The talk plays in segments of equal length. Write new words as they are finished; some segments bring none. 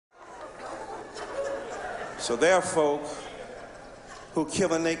So there are folk who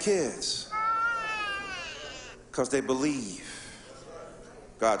killing their kids because they believe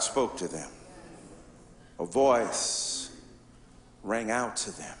God spoke to them. A voice rang out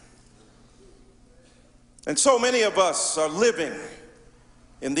to them. And so many of us are living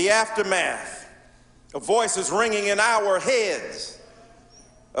in the aftermath of voices ringing in our heads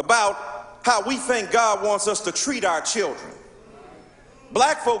about how we think God wants us to treat our children.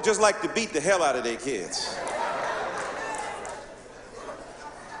 Black folk just like to beat the hell out of their kids.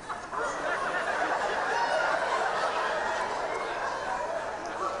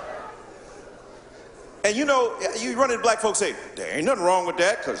 And you know, you run into black folks say, there ain't nothing wrong with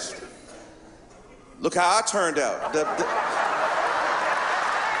that, because look how I turned out.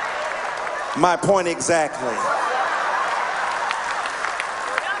 My point exactly.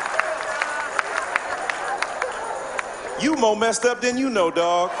 You more messed up than you know,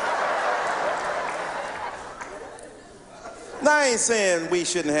 dog. Now, I ain't saying we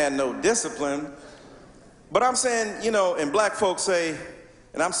shouldn't have no discipline, but I'm saying, you know, and black folks say,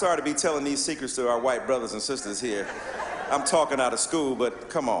 and I'm sorry to be telling these secrets to our white brothers and sisters here. I'm talking out of school, but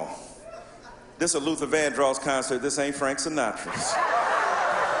come on. This is a Luther Vandross concert. This ain't Frank Sinatra's.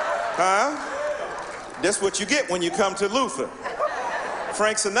 Huh? This what you get when you come to Luther.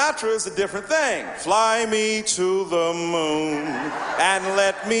 Frank Sinatra is a different thing. Fly me to the moon and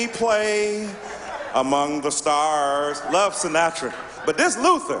let me play among the stars. Love Sinatra. But this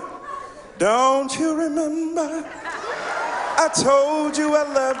Luther, don't you remember? I told you I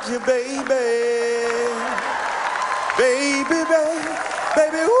loved you, baby. Baby, baby,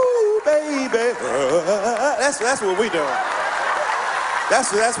 baby, ooh, baby. That's what we doing.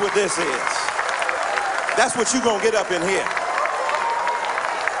 That's what this is. That's what you gonna get up in here.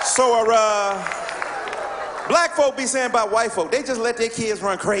 So black folk be saying about white folk, they just let their kids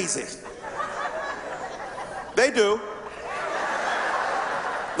run crazy. They do.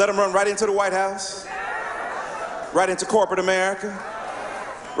 Let them run right into the White House. Right into corporate America,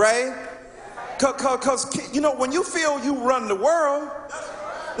 right? Because, you know, when you feel you run the world,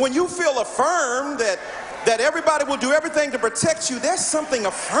 when you feel affirmed that everybody will do everything to protect you, there's something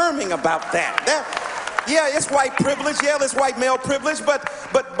affirming about that. Yeah, it's white privilege, yeah, it's white male privilege, but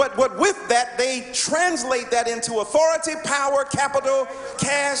with that, they translate that into authority, power, capital,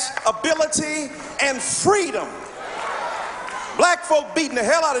 cash, ability, and freedom. Black folk beating the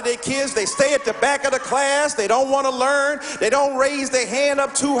hell out of their kids. They stay at the back of the class. They don't want to learn. They don't raise their hand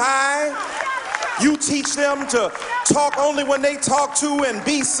up too high. You teach them to talk only when they talk to and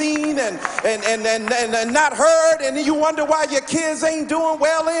be seen and not heard. And you wonder why your kids ain't doing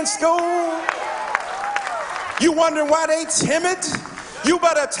well in school. You wondering why they timid. You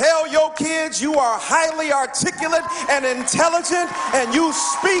better tell your kids you are highly articulate and intelligent and you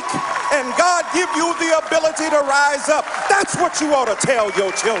speak and God give you the ability to rise up. That's what you ought to tell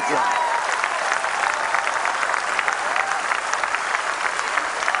your children.